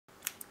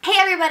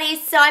everybody,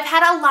 so I've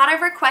had a lot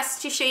of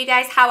requests to show you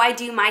guys how I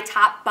do my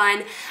top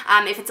bun,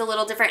 if it's a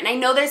little different, and I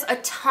know there's a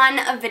ton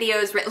of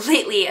videos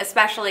lately,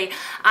 especially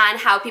on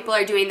how people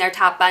are doing their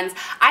top buns.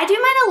 I do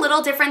mine a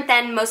little different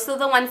than most of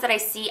the ones that I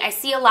see. I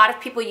see a lot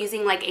of people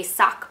using like a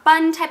sock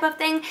bun type of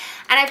thing, and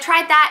I've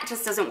tried that. It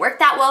just doesn't work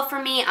that well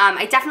for me.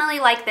 I definitely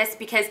like this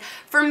because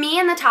for me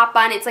in the top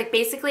bun, it's like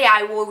basically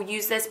I will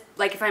use this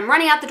like if I'm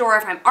running out the door,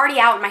 if I'm already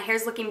out and my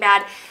hair's looking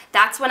bad,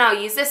 that's when I'll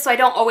use this, so I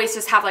don't always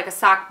just have like a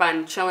sock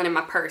bun chilling in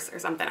my purse or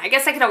something. I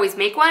guess I could always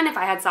make one if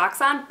I had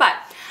socks on, but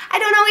I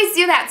don't always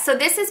do that. So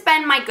this has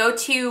been my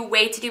go-to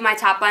way to do my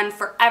top bun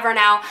forever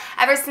now.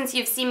 Ever since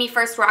you've seen me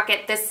first rock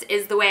it, this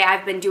is the way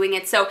I've been doing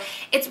it. So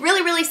it's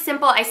really, really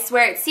simple. I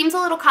swear it seems a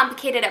little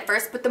complicated at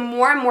first, but the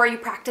more and more you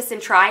practice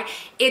and try,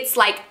 it's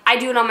like I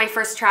do it on my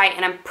first try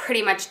and I'm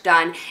pretty much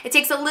done. It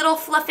takes a little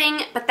fluffing,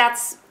 but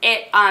that's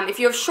it. If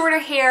you have shorter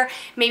hair,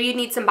 maybe you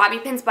need some bobby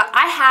pins, but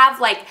I have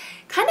like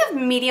kind of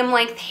medium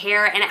length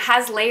hair and it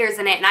has layers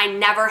in it, and I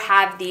never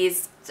have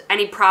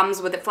any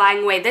problems with it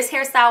flying away. This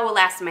hairstyle will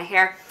last in my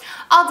hair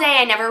all day.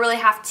 I never really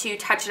have to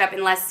touch it up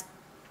unless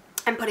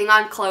I'm putting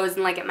on clothes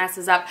and like it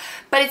messes up.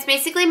 But it's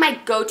basically my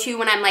go-to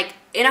when I'm like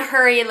in a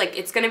hurry, like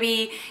it's gonna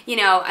be, you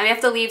know, I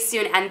have to leave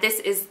soon, and this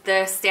is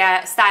the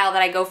style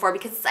that I go for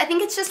because I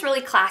think it's just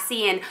really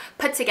classy and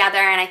put together,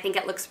 and I think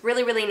it looks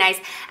really, really nice.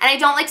 And I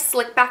don't like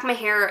slick back my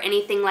hair or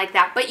anything like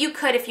that, but you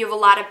could if you have a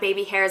lot of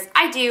baby hairs.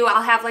 I do.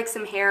 I'll have like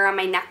some hair on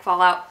my neck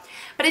fall out,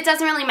 but it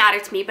doesn't really matter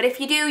to me. But if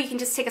you do, you can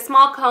just take a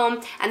small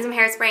comb and some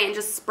hairspray and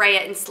just spray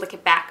it and slick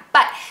it back.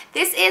 But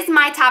this is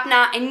my top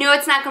knot. I know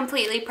it's not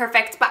completely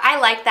perfect, but I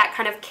like that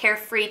kind of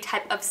carefree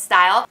type of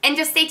style. And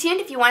just stay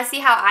tuned if you want to see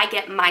how I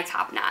get my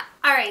top knot.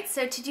 Alright,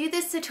 so to do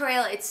this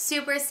tutorial, it's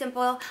super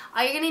simple.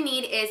 All you're going to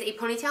need is a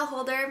ponytail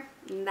holder,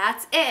 and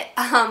that's it.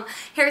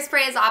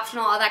 Hairspray is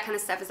optional, all that kind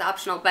of stuff is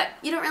optional, but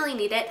you don't really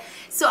need it.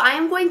 So I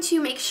am going to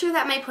make sure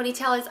that my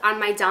ponytail is on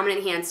my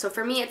dominant hand. So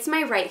for me, it's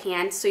my right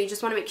hand, so you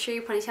just want to make sure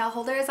your ponytail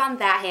holder is on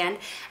that hand.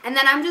 And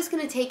then I'm just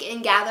going to take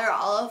and gather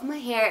all of my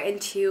hair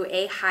into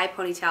a high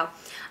ponytail.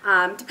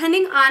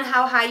 Depending on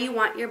how high you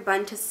want your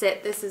bun to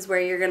sit, this is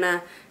where you're going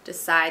to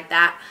decide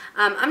that.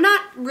 I'm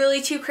not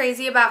really too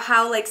crazy about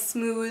how like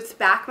smooth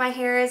back my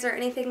hair is or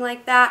anything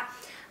like that.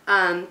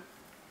 I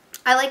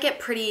like it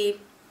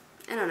pretty,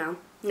 I don't know,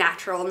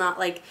 natural, not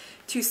like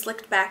too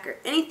slicked back or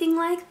anything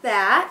like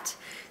that.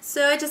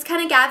 So I just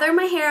kind of gather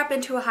my hair up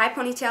into a high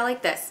ponytail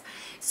like this.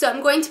 So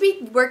I'm going to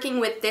be working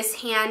with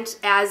this hand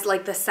as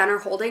like the center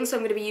holding, so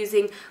I'm going to be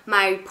using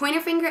my pointer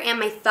finger and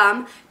my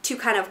thumb to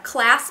kind of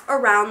clasp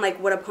around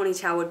like what a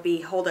ponytail would be,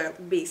 holder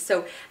would be.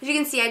 So as you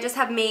can see, I just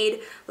have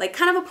made like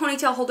kind of a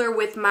ponytail holder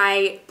with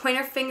my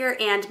pointer finger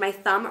and my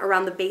thumb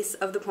around the base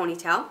of the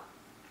ponytail.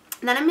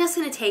 And then I'm just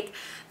going to take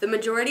the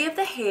majority of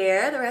the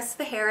hair, the rest of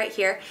the hair right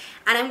here,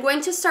 and I'm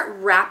going to start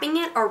wrapping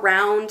it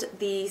around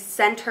the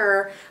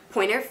center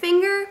pointer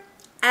finger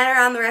and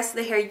around the rest of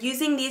the hair,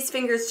 using these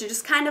fingers to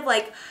just kind of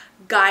like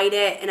guide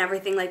it and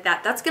everything like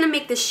that. That's going to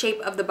make the shape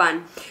of the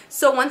bun.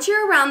 So once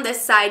you're around this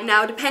side,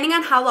 now depending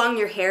on how long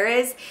your hair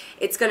is,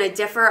 it's going to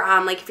differ.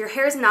 Like if your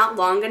hair is not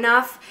long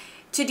enough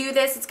to do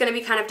this, it's going to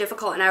be kind of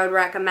difficult, and I would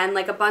recommend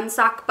like a bun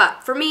sock.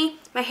 But for me,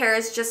 my hair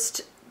is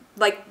just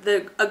like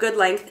a good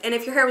length, and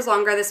if your hair was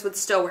longer, this would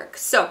still work.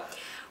 So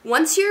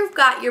once you've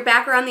got your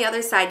back around the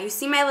other side, you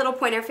see my little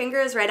pointer finger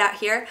is right out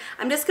here.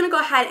 I'm just going to go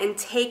ahead and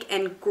take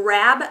and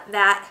grab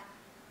that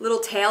little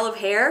tail of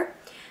hair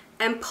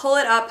and pull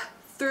it up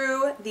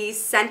through the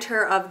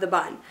center of the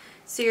bun.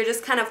 So you're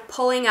just kind of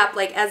pulling up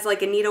like as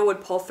like a needle would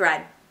pull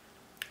thread.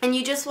 And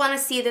you just want to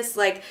see this,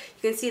 like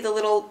you can see the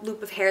little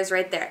loop of hairs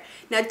right there.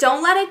 Now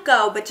don't let it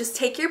go, but just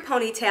take your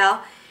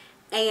ponytail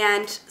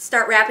and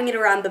start wrapping it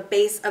around the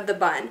base of the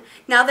bun.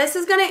 Now this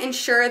is going to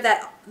ensure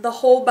that the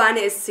whole bun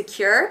is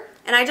secure,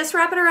 and I just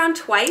wrap it around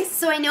twice.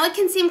 So I know it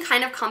can seem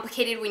kind of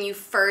complicated when you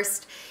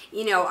first,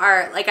 you know,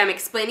 are like I'm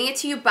explaining it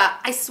to you, but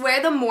I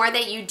swear the more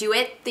that you do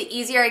it, the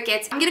easier it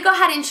gets. I'm going to go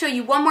ahead and show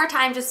you one more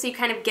time just so you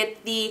kind of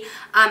get the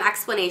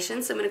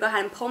explanation. So I'm going to go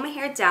ahead and pull my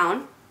hair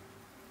down.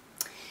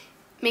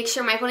 Make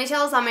sure my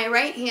ponytail is on my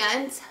right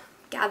hand.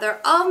 Gather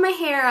all of my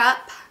hair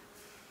up.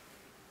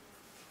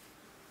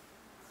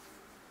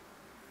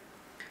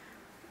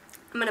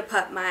 I'm going to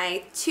put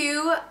my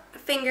two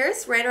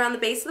fingers right around the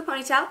base of the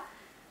ponytail,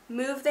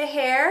 move the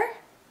hair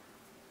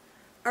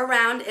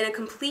around in a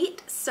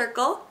complete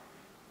circle,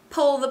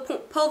 pull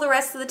the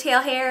rest of the tail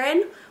hair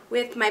in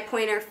with my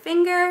pointer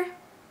finger,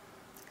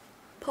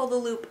 pull the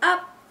loop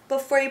up.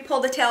 Before you pull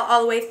the tail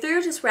all the way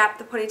through, just wrap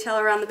the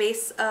ponytail around the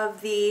base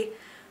of the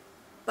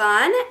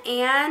bun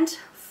and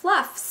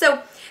fluff.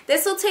 So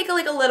this will take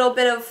like a little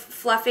bit of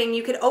fluffing.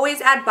 You could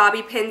always add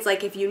bobby pins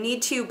like if you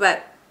need to,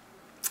 but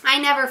I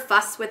never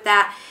fuss with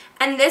that.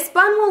 And this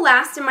bun will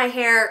last in my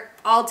hair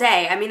all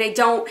day. I mean, it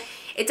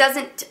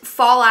doesn't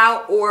fall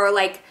out or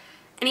like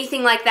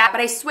anything like that,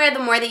 but I swear the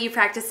more that you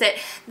practice it,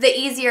 the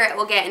easier it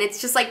will get, and it's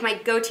just like my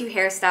go-to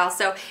hairstyle.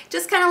 So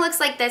just kind of looks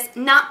like this,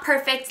 not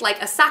perfect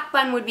like a sock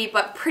bun would be,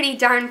 but pretty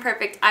darn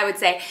perfect, I would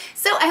say.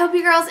 So I hope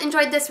you girls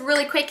enjoyed this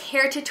really quick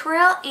hair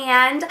tutorial,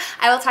 and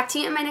I will talk to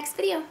you in my next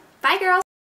video. Bye, girls!